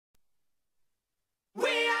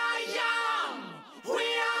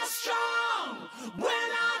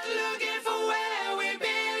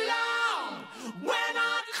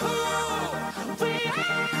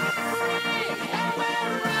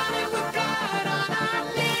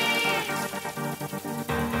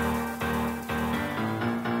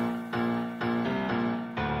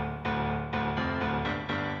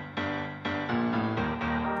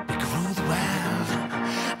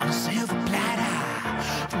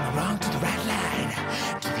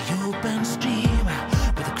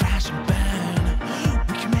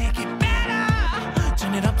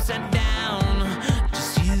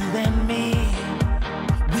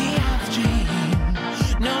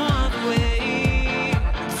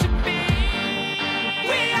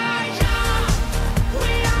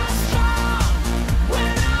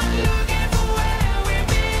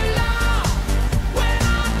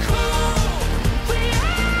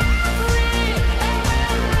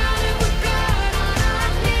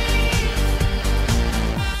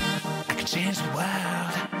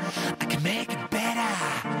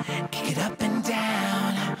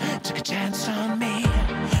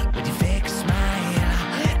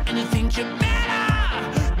you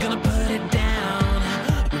better. Gonna put it down,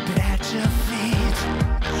 rip it at your feet.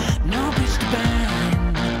 No bridge to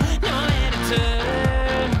burn, nowhere to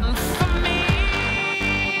turn for me.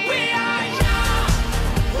 We are young,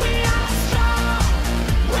 we are strong.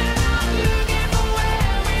 We're not looking for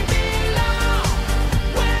where we belong.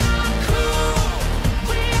 We're not cool,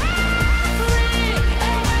 we are free,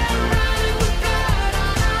 and we're running with blood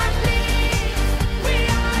on our knees. We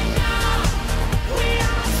are young, we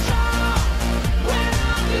are strong. We're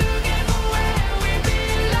not looking for where we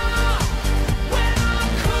belong. We're not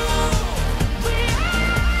cool, we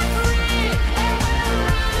are free, and we're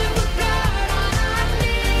running with blood on our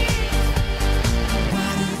knees.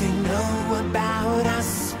 What do they know about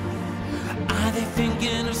us? Are they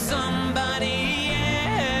thinking of somebody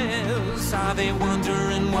else? Are they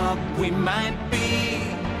wondering what we might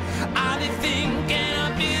be? Are they thinking